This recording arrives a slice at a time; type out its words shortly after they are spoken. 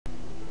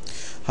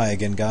Hi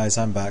again guys,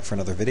 I'm back for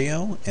another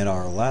video. In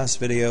our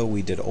last video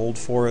we did Old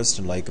Forest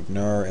and Lake of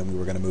Nur, and we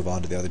were going to move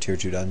on to the other tier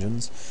 2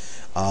 dungeons.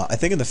 I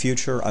think in the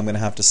future I'm going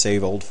to have to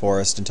save Old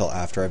Forest until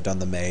after I've done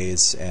the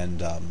maze and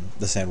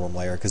the sandworm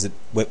lair, because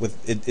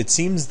it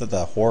seems that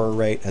the horror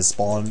rate has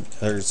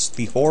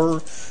the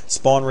horror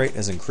spawn rate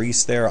has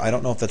increased there. I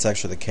don't know if that's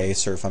actually the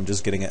case or if I'm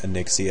just getting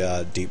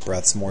Onyxia deep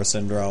breaths more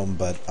syndrome,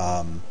 but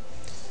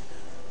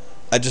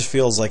it just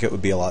feels like it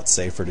would be a lot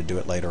safer to do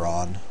it later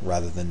on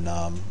rather than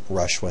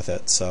rush with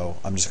it, so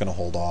I'm just going to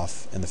hold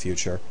off in the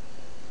future.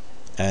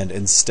 And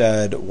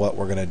instead, what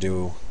we're going to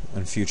do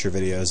in future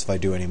videos, if I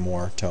do any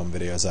more ToME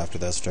videos after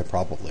this, which I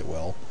probably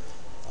will,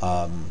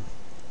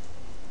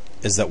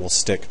 is that we'll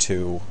stick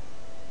to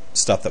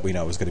stuff that we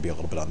know is going to be a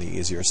little bit on the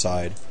easier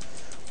side,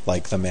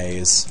 like the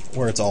maze,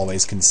 where it's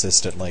always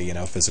consistently, you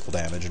know, physical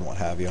damage and what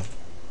have you.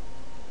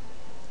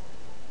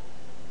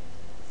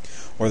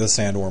 Or the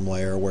sandworm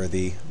lair, where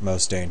the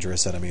most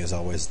dangerous enemy is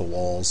always the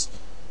walls.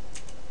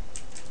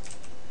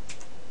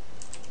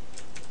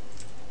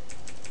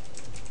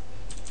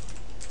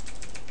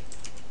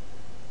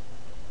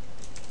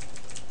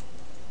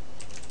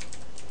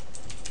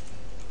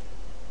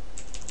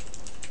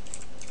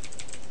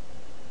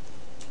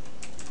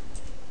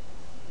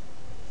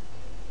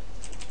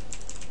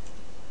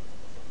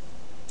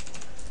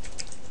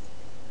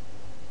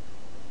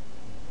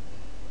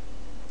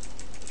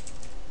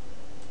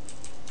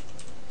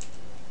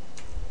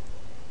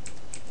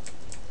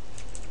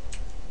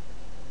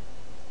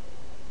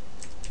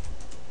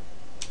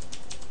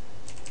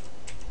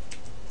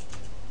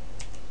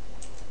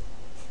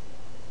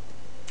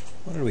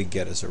 What did we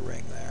get as a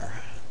ring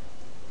there?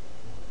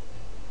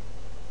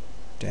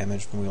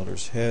 Damage from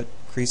wielder's hit.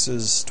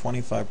 Increases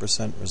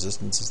 25%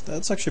 resistance.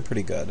 That's actually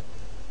pretty good.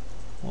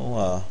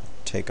 We'll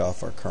take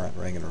off our current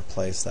ring and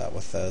replace that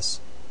with this.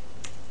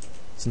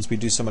 Since we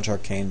do so much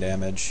arcane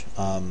damage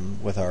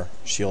with our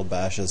shield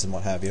bashes and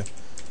what have you,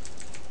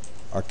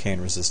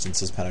 arcane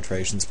resistance's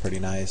penetration's pretty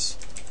nice.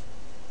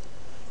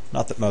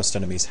 Not that most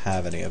enemies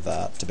have any of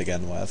that to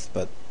begin with,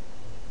 but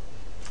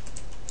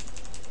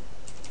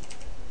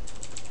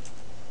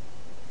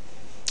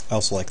I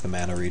also like the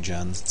mana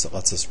regen, since it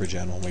lets us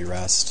regen when we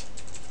rest.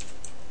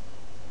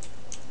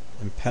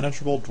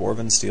 Impenetrable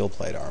dwarven steel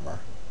plate armor.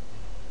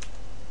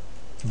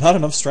 Not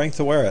enough strength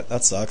to wear it,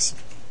 that sucks.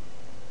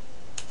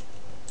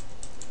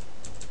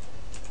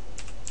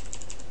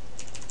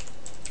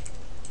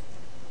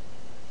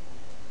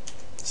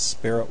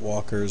 Spirit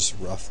Walker's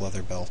rough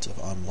leather belt of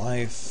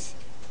unlife.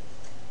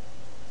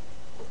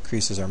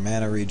 Increases our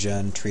mana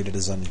regen, treated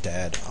as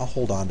undead. I'll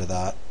hold on to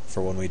that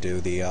for when we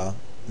do the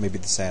maybe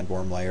the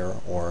sandworm lair,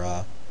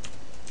 or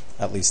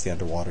at least the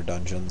underwater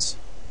dungeons.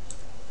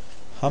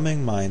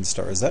 Humming Mind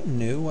Star. Is that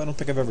new? I don't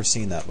think I've ever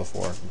seen that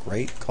before.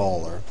 Great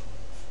Caller.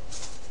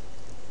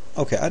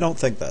 Okay, I don't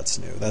think that's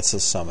new. That's a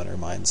Summoner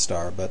Mind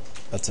Star, but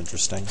that's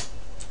interesting.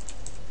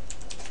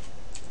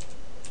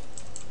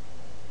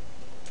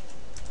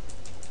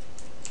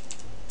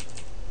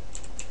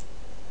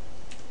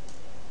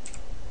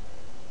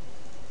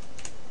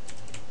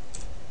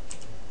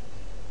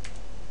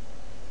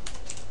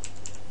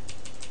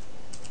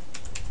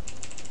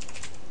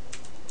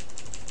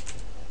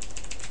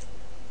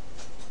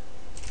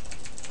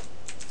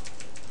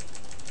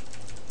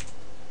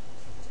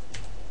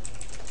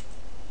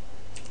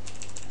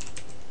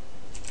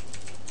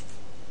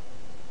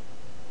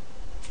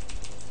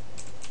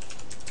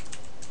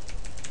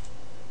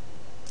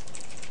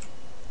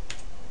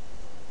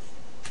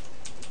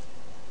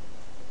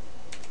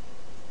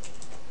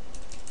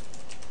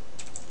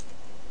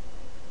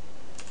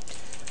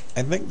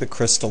 I think the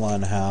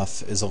crystalline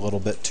half is a little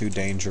bit too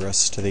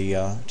dangerous to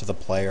the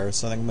player,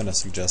 so I think I'm going to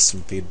suggest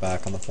some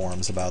feedback on the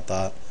forums about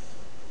that.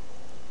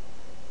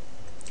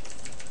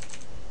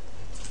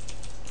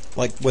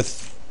 Like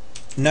with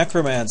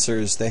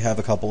necromancers, they have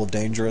a couple of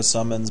dangerous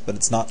summons, but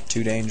it's not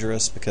too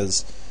dangerous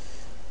because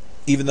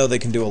even though they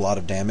can do a lot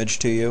of damage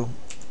to you,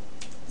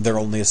 they're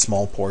only a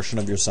small portion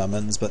of your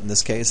summons, but in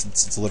this case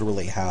it's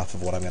literally half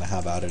of what I'm going to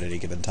have out at any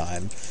given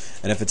time.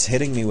 And if it's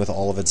hitting me with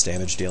all of its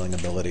damage dealing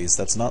abilities,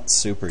 that's not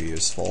super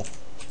useful.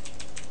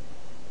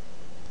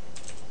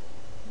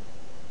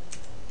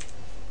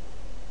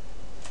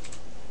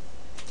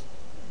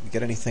 We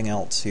get anything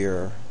else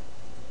here?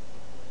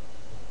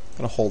 I'm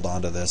going to hold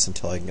on to this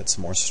until I can get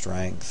some more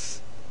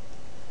strength.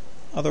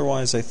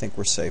 Otherwise I think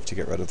we're safe to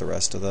get rid of the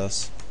rest of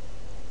this.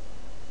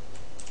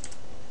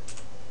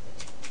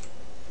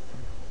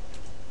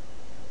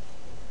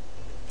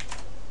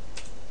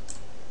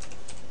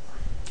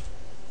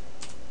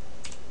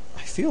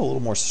 I feel a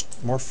little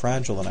more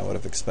fragile than I would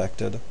have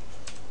expected,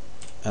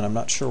 and I'm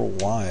not sure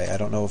why. I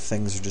don't know if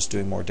things are just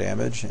doing more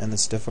damage in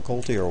this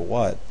difficulty or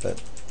what,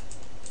 but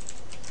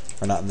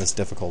or not in this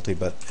difficulty,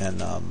 but in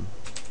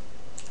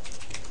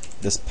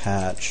this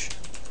patch.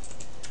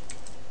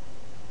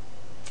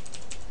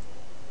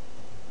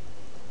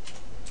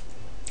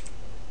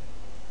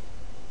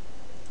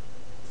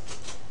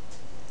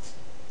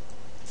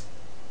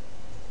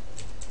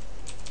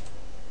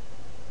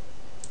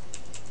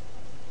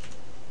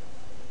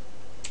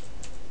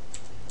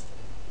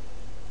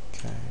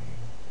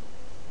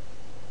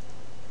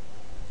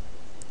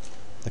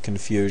 The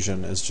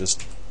confusion is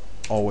just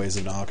always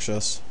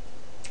obnoxious.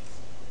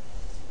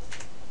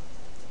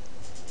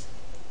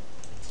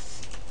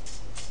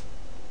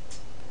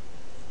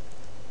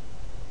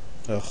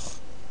 Ugh.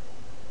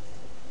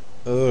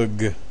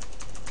 Ugh.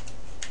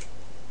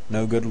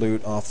 No good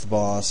loot off the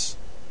boss.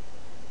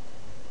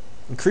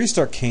 Increased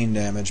arcane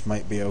damage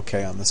might be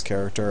okay on this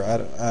character.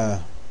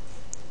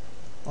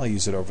 I'll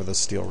use it over the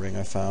steel ring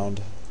I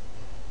found.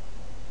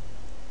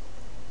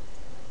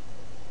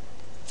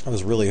 I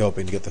was really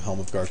hoping to get the Helm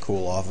of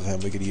Garcool off of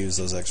him. We could use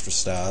those extra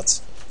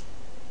stats.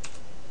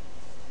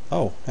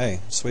 Oh,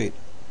 hey, sweet.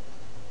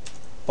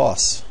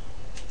 Boss.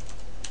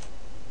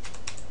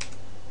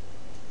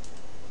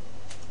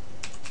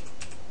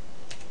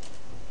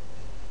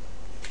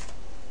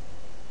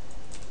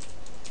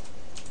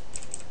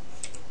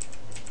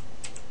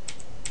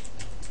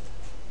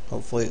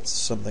 Hopefully it's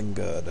something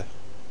good.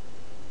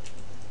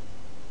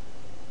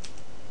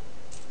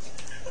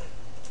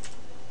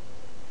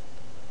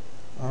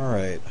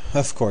 Alright,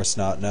 of course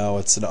not. No,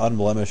 it's an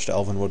unblemished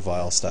Elvenwood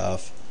Vial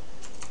Staff.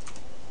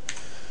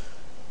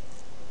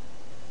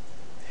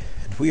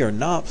 And we are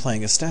not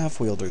playing a staff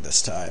wielder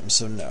this time,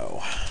 so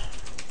no.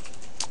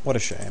 What a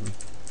shame.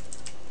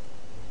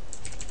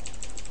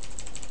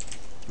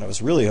 What I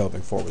was really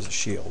hoping for was a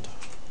shield.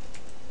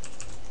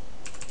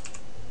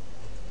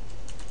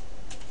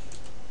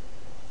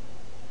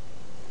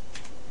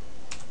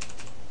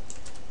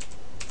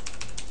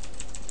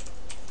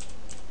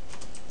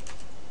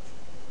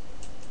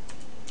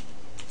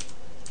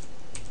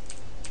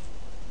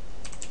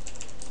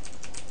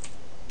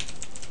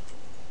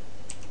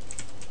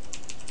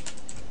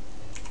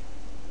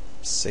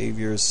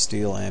 Savior's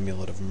Steel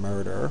Amulet of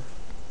Murder.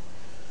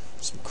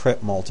 Some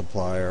crit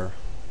multiplier.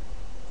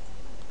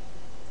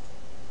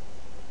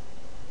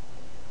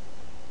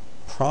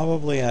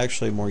 Probably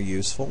actually more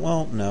useful.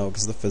 Well, no,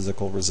 because the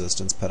physical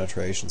resistance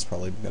penetration is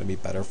probably going to be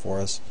better for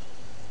us.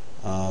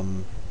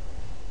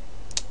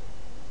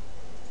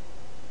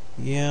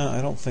 Yeah,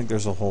 I don't think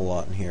there's a whole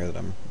lot in here that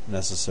I'm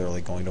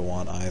necessarily going to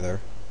want either.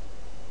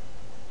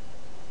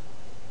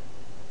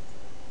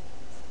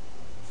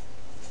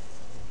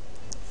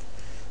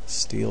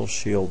 Steel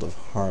Shield of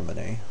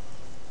Harmony.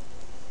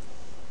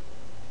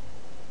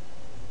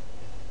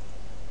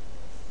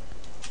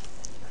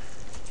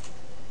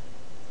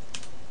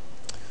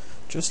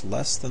 Just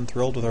less than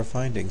thrilled with our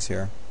findings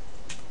here.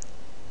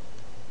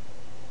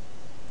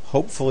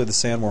 Hopefully the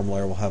Sandworm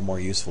Lair will have more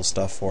useful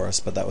stuff for us,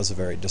 but that was a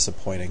very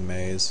disappointing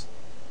maze.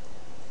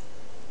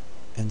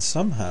 And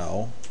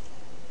somehow,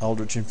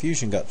 Eldritch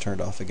Infusion got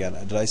turned off again.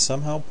 Did I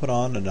somehow put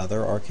on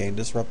another Arcane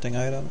Disrupting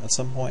item at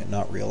some point and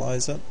not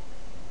realize it?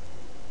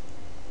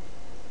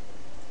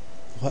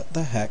 What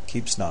the heck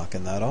keeps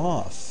knocking that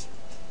off?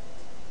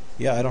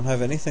 Yeah, I don't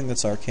have anything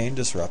that's Arcane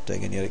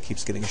Disrupting, and yet it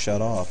keeps getting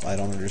shut off. I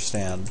don't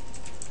understand.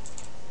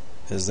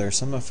 Is there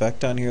some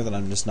effect on here that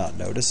I'm just not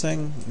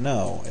noticing?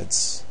 No,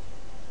 it's...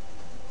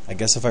 I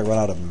guess if I run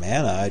out of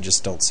mana, I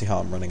just don't see how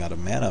I'm running out of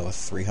mana with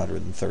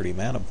 330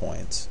 mana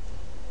points.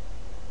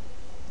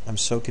 I'm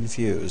so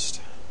confused.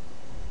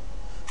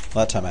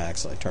 Well, that time I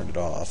actually turned it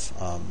off.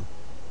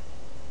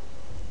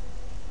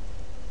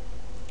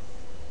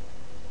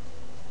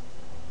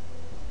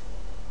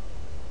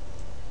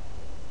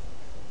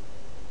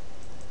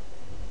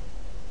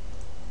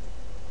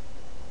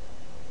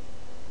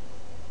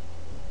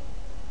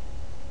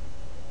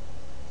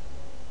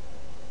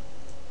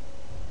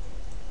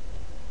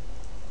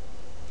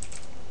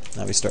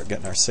 Now we start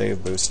getting our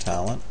save boost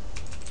talent.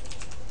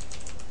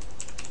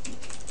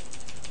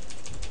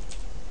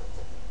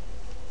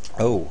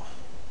 Oh.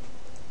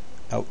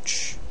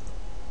 Ouch.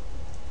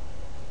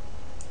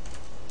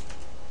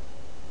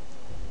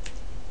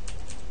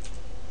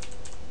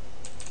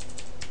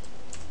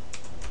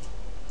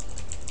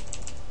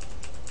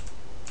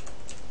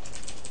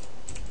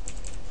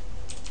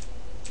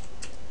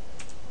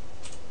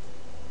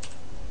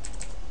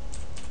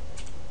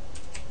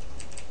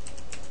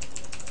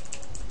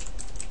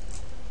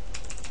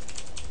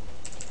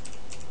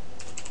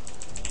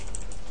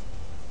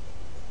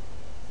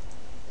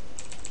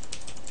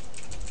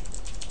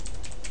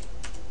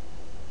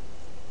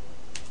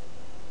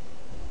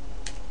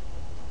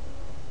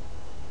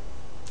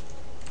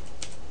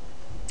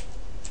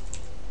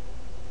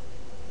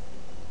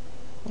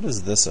 What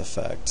is this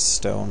effect?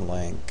 Stone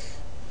Link.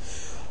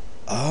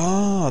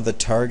 Ah, the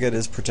target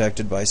is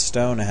protected by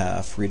Stone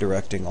Half,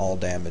 redirecting all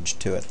damage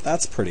to it.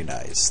 That's pretty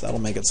nice. That'll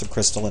make it so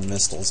Crystalline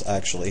Missiles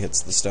actually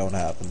hits the Stone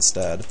Half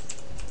instead.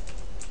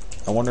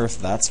 I wonder if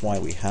that's why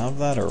we have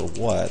that, or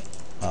what.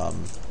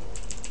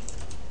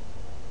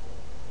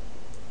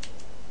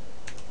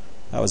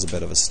 That was a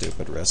bit of a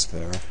stupid risk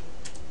there.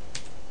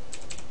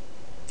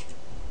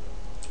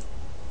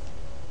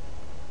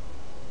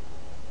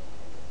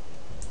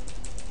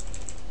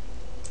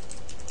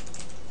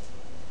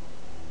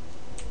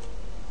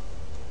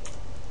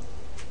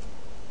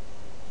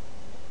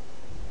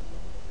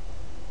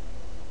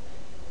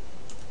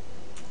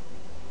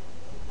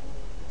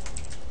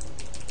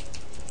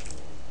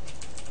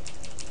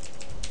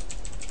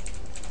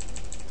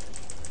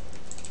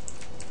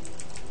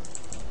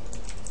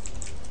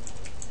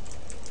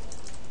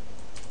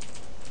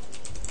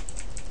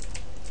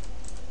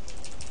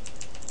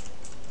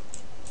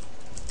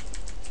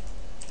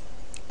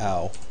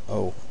 Ow.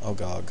 Oh, oh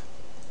gog.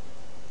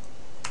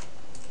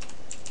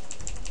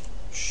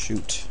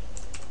 Shoot.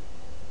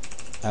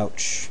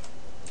 Ouch.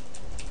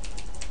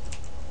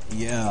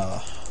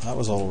 Yeah, that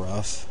was all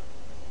rough.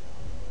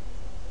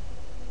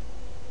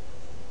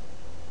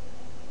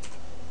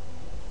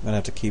 I'm gonna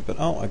have to keep it.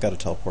 Oh, I got a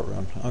teleport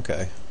rune.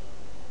 Okay.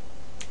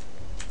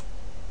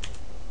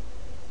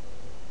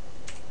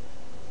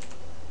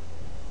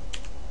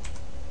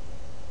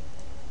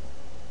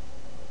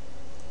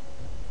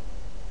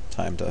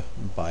 Time to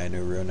buy a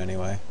new rune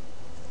anyway.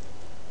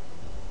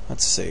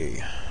 Let's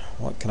see.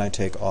 What can I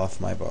take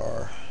off my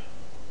bar?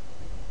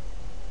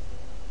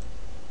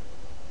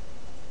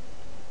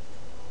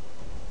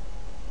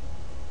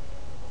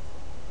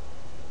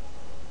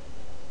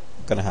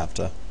 I'm gonna have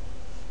to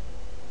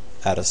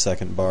add a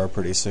second bar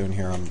pretty soon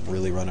here. I'm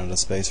really running out of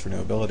space for new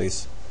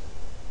abilities.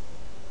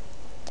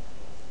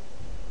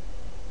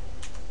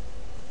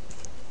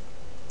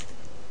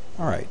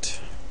 Alright.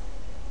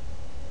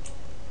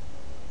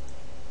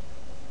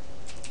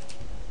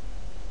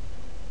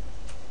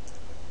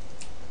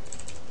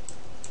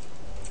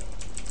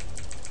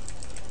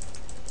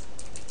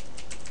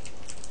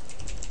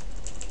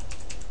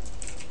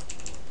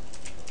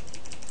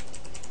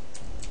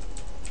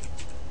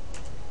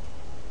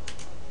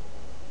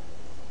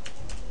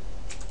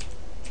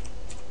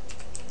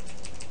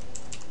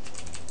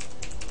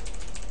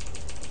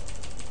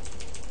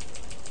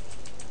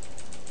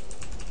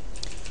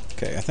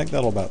 Okay, I think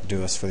that'll about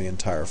do us for the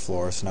entire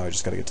floor, so now we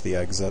just gotta get to the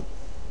exit.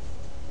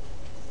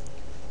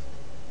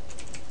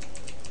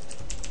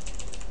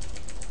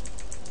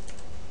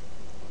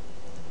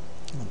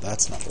 Oh,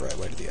 that's not the right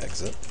way to the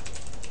exit.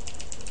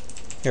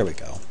 Here we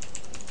go.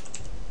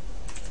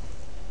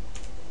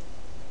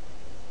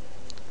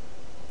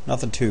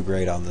 Nothing too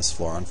great on this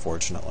floor,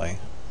 unfortunately.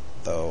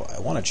 Though, I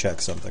want to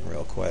check something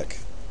real quick.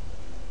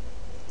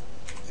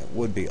 It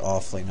would be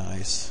awfully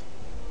nice.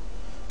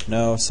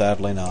 No,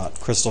 sadly not.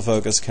 Crystal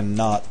Focus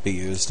cannot be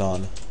used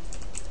on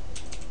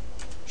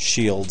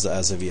shields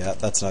as of yet.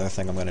 That's another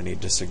thing I'm going to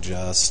need to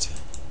suggest.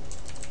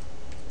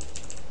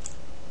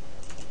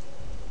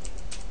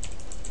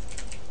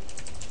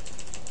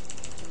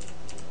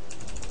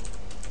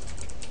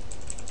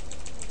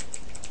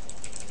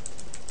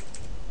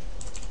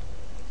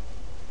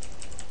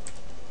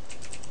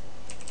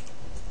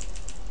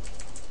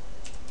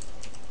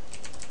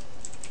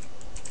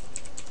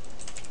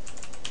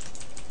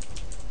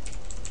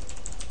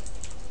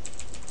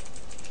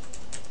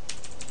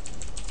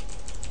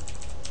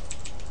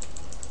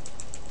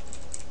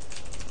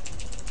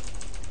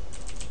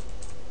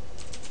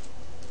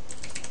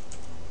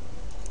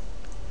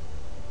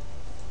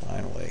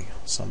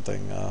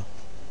 Something,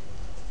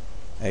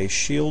 a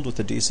shield with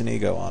a decent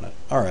ego on it.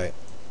 Alright.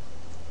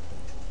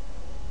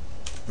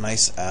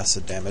 Nice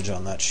acid damage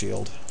on that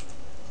shield.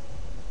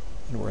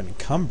 And we're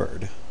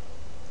encumbered.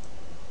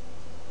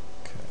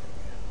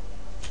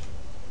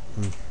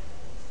 Okay.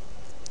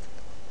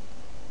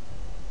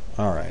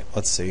 Alright,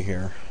 let's see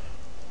here.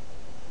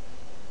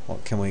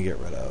 What can we get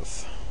rid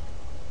of?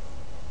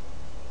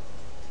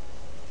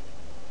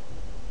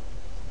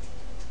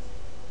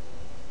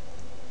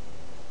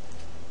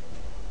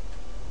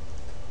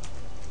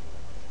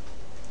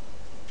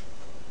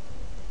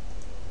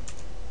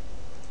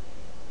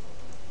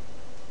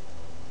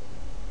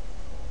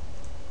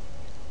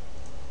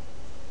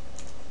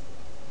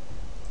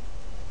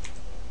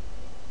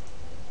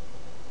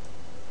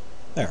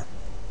 There.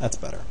 That's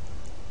better.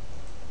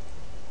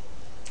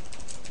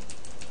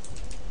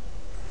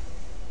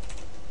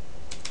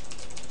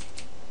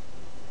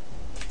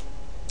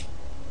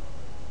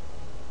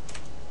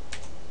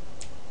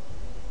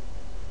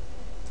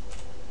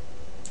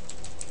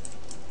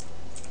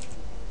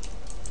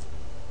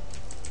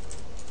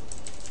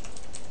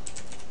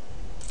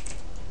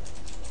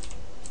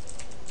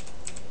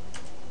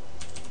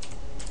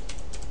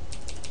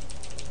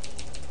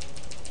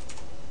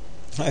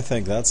 I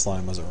think that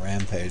slime was a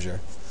rampager.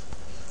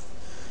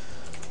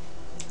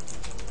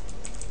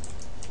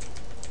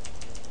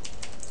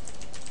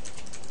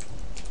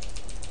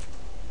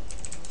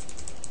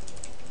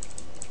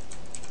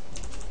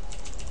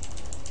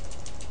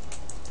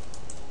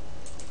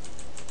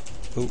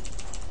 Oop.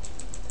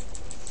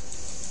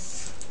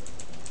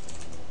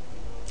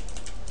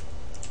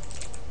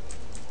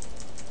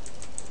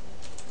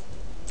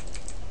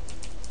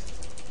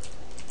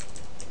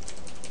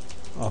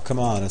 Oh, come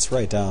on, it's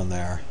right down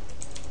there.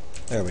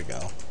 There we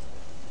go.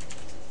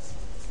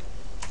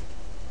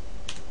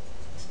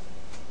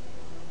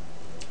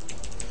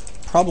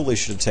 Probably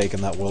should have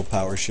taken that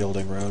willpower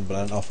shielding rune, but I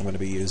don't know if I'm going to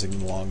be using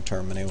them long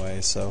term anyway,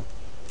 so...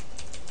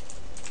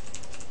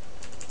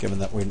 Given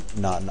that we're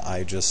not an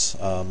Aegis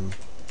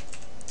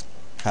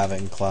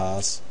having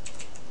class.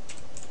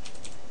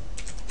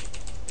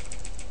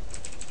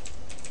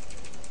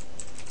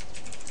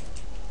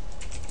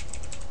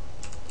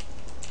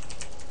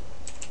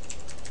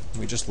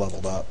 We just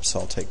leveled up,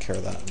 so I'll take care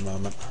of that in a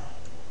moment.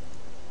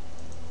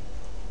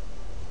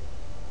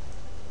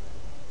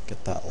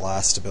 Get that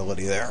last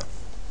ability there.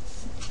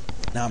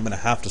 Now I'm going to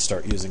have to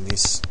start using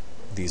these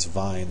these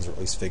vines, or at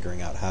least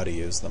figuring out how to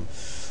use them.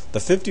 The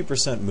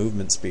 50%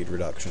 movement speed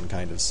reduction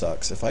kind of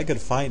sucks. If I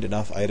could find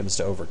enough items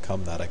to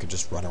overcome that, I could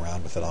just run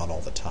around with it on all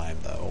the time,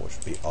 though, which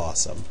would be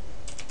awesome.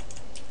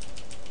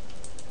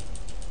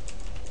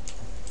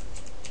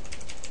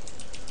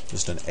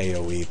 Just an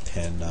AoE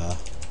pin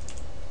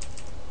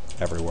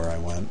everywhere I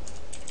went.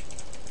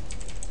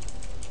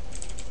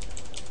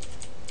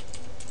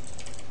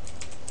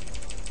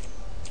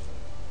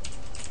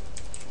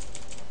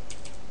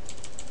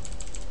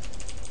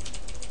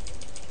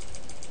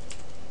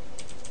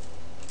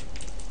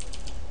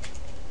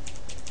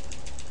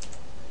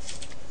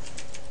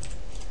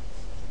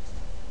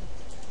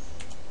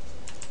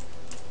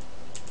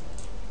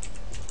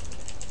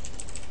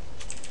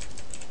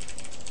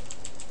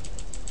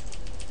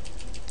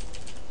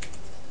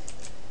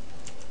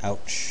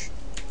 Ouch.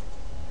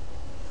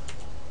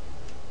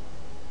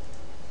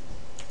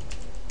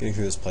 Getting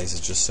through this place is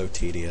just so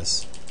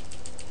tedious.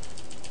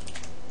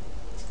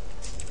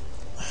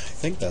 I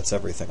think that's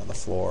everything on the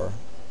floor.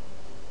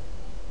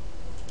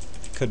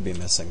 Could be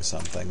missing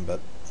something, but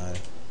I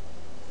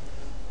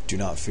do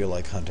not feel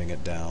like hunting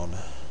it down.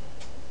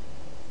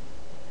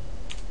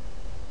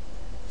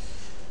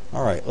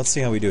 Alright, let's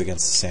see how we do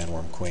against the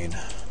Sandworm Queen.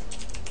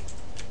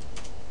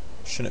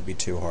 Shouldn't be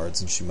too hard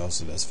since she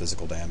mostly does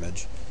physical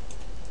damage.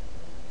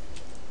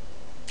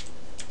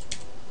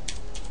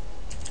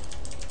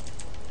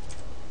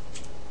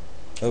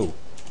 Oh.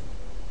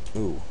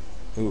 Ooh.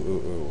 Ooh,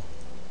 ooh, ooh.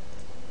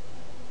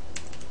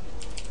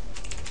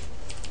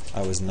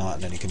 I was not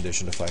in any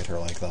condition to fight her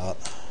like that.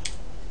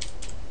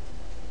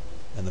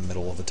 In the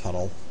middle of a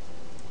tunnel.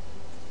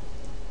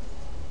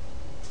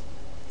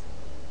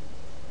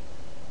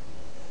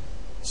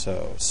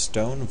 So,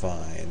 stone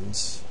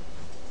vines.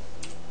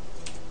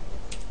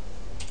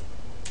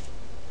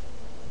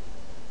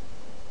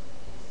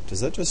 Does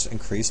that just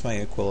increase my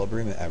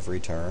equilibrium every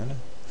turn?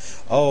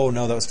 Oh,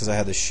 no, that was because I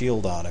had the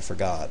shield on. I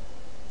forgot.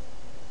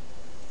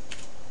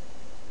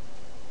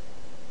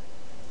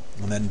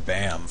 And then,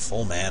 bam,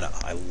 full mana.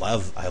 I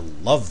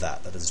love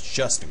that. That is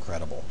just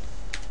incredible.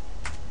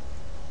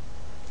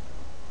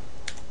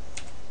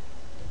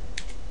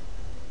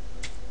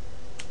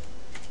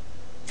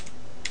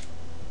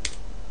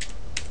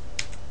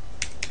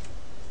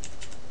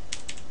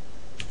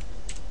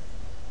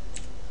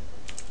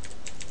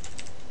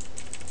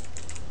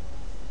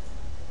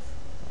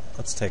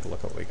 Let's take a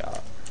look at what we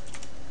got.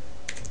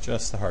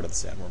 Just the heart of the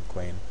Sandworm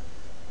Queen.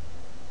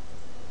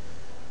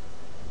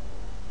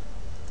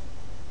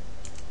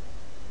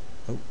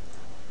 Oh.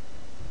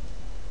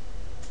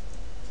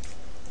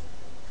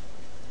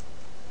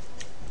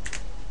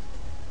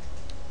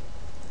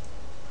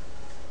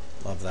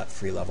 Love that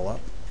free level up.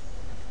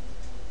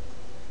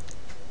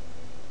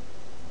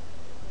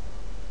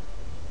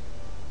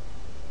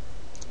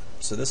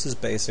 So this is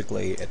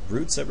basically, it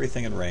roots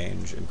everything in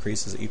range,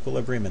 increases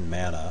equilibrium and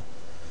mana,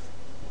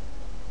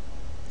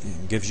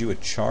 and gives you a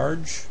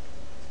charge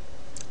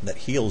that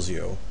heals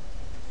you,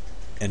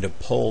 and a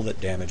pull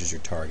that damages your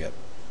target.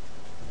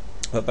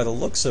 But by the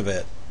looks of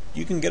it,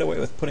 you can get away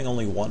with putting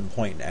only 1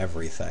 point in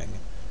everything.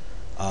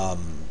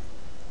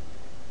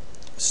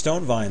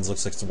 Stone Vines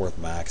looks like it's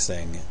worth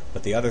maxing,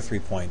 but the other 3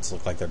 points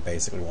look like they're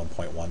basically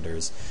 1-point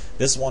wonders.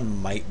 This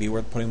one might be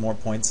worth putting more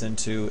points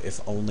into, if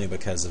only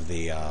because of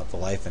the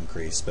life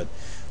increase, but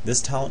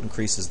this talent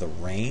increases the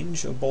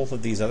range of both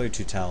of these other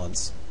two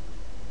talents,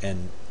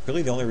 and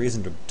really the only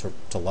reason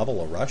to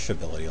level a rush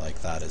ability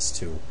like that is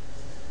to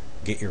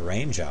get your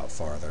range out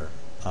farther.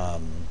 I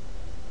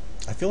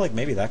feel like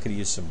maybe that could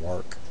use some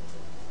work,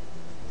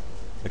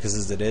 because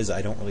as it is,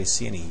 I don't really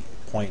see any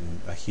point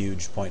in a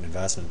huge point in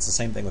investment. It's the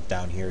same thing with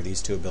down here.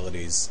 These two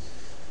abilities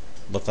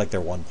look like they're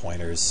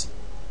 1-pointers.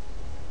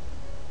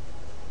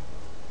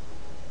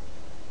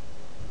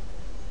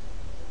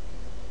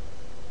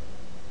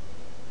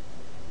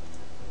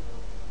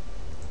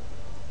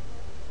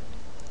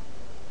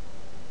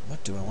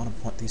 What do I want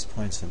to put these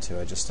points into?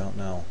 I just don't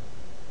know.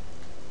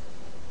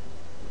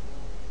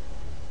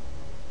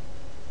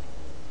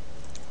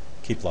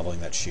 Keep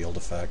leveling that shield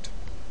effect.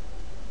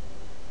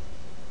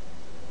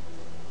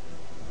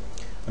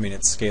 I mean,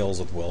 it scales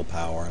with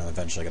willpower, and I'm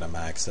eventually going to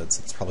max it,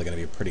 so it's probably going to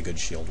be a pretty good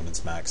shield when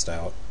it's maxed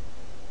out.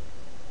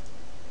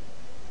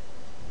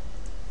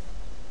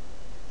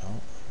 Oh,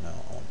 no,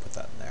 I want to put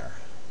that in there.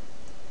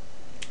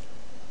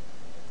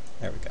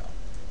 There we go.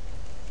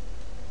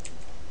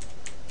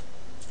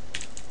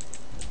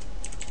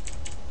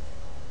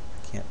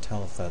 Can't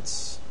tell if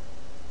that's...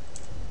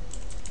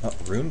 Oh,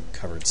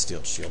 rune-covered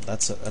steel shield.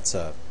 That's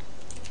a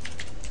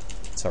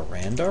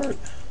Randart?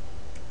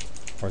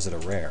 Or is it a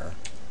rare?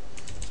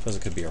 I suppose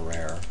it could be a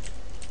rare.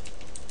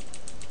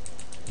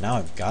 Now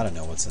I've got to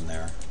know what's in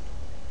there.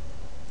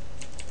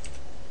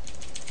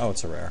 Oh,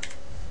 it's a rare.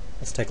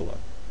 Let's take a look.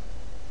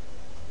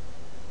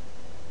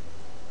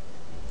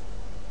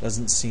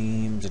 Doesn't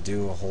seem to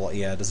do a whole lot.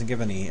 Yeah, it doesn't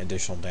give any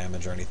additional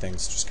damage or anything.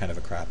 It's just kind of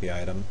a crappy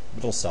item.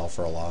 It'll sell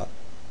for a lot.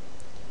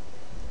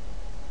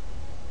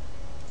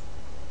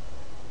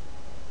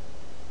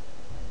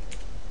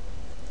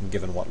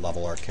 given what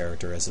level our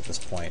character is at this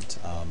point.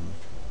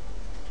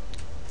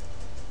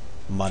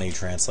 Money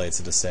translates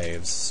into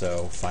saves,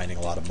 so finding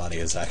a lot of money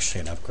is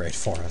actually an upgrade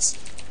for us.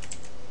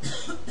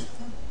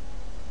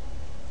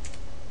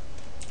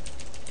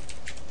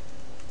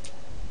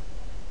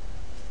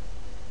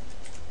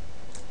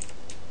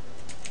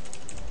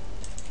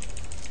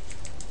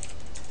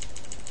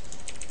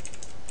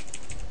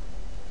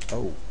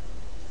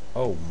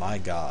 Oh my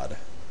god.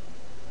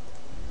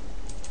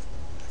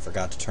 I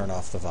forgot to turn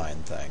off the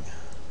vine thing.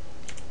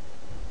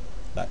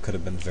 That could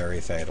have been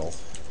very fatal.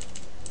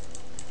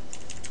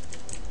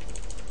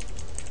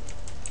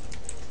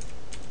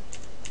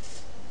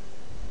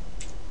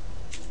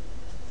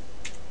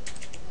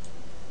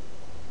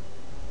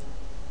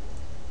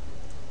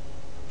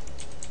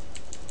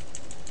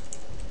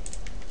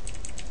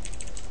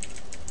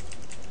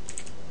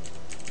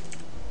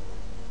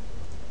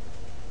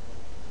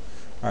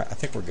 Alright, I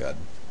think we're good.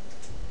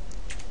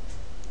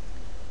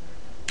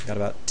 Got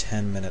about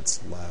 10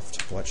 minutes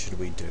left. What should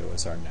we do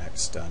as our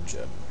next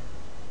dungeon?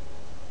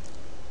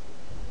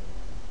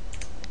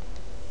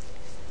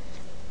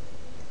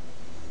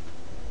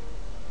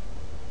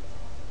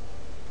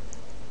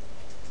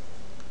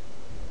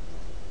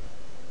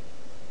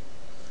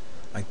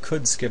 I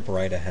could skip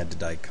right ahead to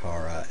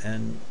Daikara,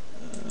 and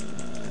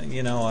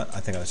you know what?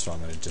 I think that's what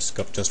I'm going to just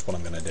what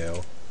I'm going to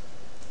do.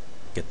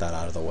 Get that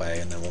out of the way,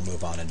 and then we'll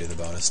move on and do the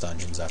bonus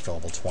dungeons after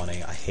level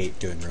 20. I hate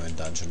doing Ruined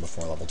Dungeon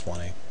before level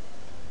 20.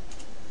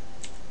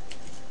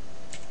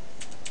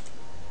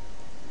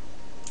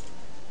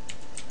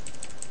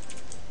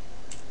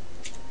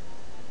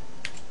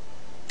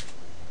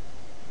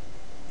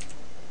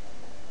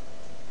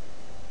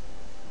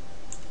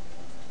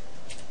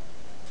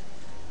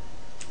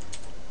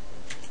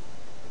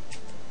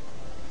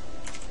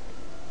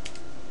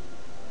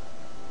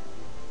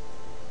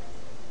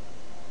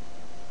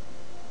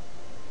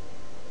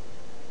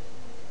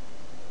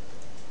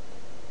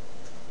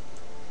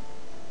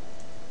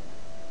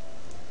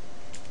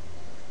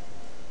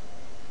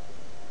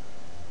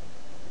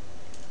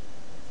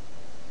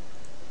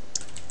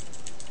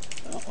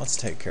 Let's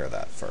take care of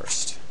that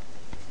first.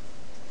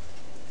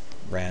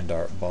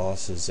 Randart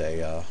boss is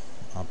a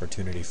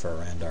opportunity for a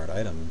Randart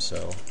item,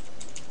 so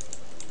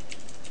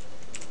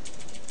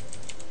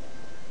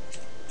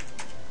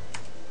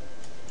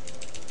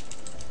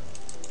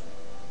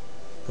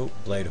oh,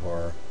 Blade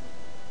Horror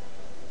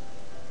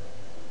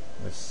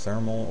with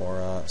thermal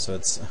aura, so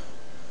it's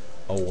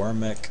a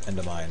Wormic and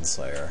a Mind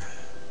Slayer.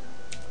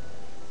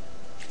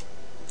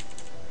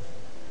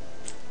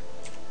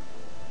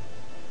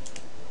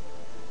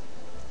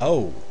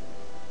 Oh!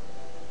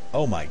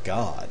 Oh my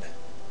god.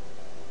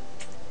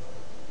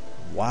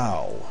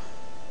 Wow.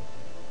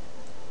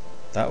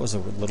 That was a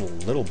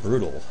little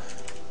brutal.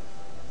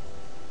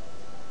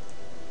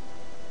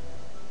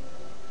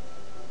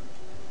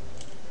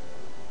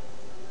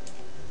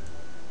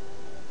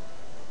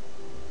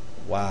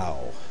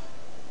 Wow.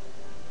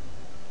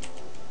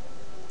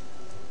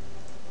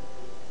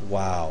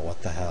 Wow,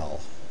 what the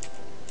hell?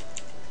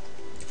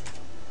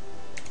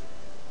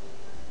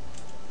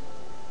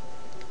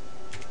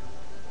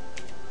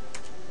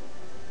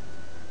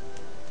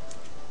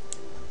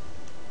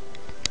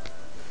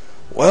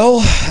 Well,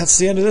 that's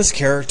the end of this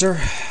character.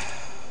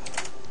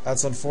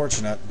 That's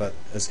unfortunate, but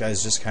this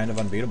guy's just kind of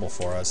unbeatable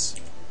for us.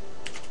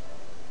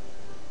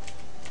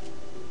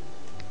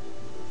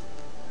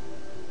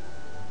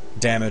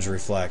 Damage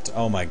reflect.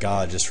 Oh my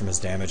god, just from his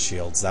damage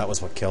shields. That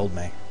was what killed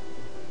me.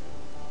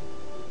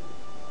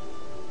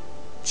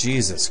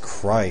 Jesus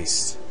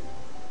Christ.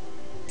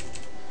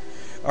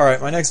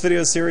 Alright, my next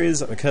video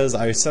series, because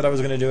I said I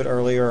was going to do it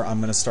earlier, I'm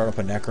going to start up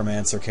a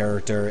Necromancer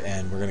character,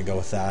 and we're going to go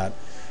with that.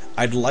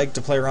 I'd like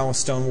to play around with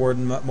Stone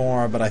Warden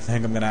more, but I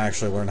think I'm going to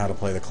actually learn how to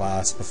play the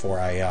class before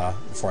I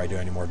do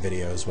any more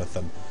videos with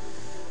them.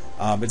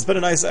 It's been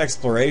a nice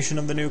exploration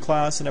of the new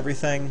class and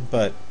everything,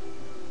 but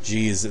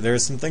geez,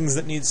 there's some things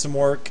that need some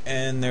work,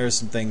 and there's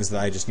some things that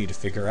I just need to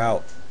figure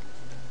out.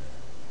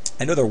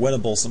 I know they're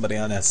winnable, somebody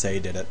on SA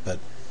did it, but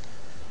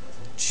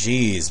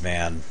geez,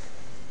 man.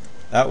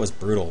 That was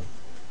brutal.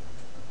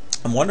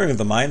 I'm wondering if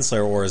the Mind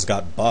Slayer auras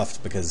got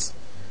buffed, because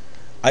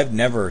I've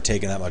never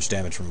taken that much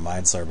damage from a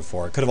Mind Slayer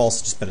before. It could have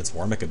also just been its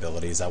Wormic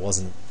abilities. I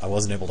wasn't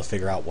able to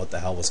figure out what the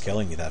hell was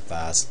killing me that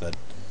fast, but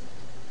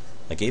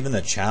like even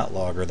the chat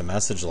log or the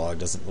message log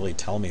doesn't really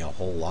tell me a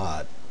whole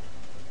lot.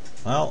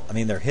 Well, I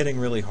mean, they're hitting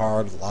really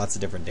hard with lots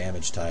of different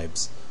damage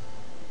types.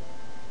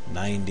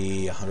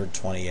 90,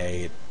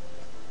 128.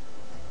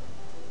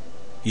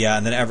 Yeah,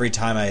 and then every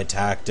time I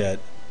attacked it,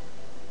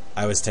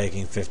 I was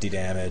taking 50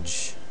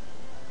 damage.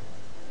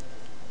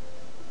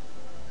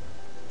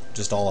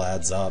 Just all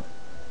adds up.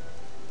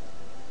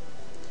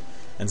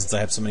 And since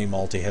I have so many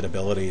multi-hit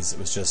abilities, it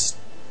was just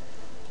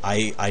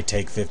I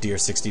take 50 or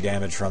 60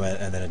 damage from it,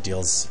 and then it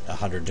deals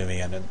 100 to me,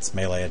 and it's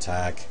melee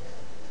attack.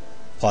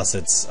 Plus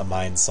it's a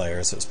Mind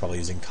Slayer, so it's probably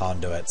using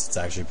conduits. It's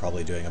actually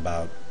probably doing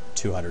about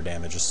 200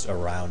 damage just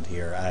around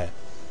here.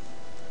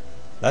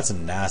 That's a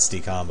nasty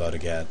combo to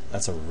get.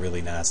 That's a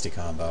really nasty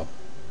combo.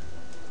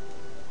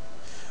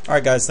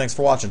 Alright guys, thanks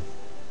for watching.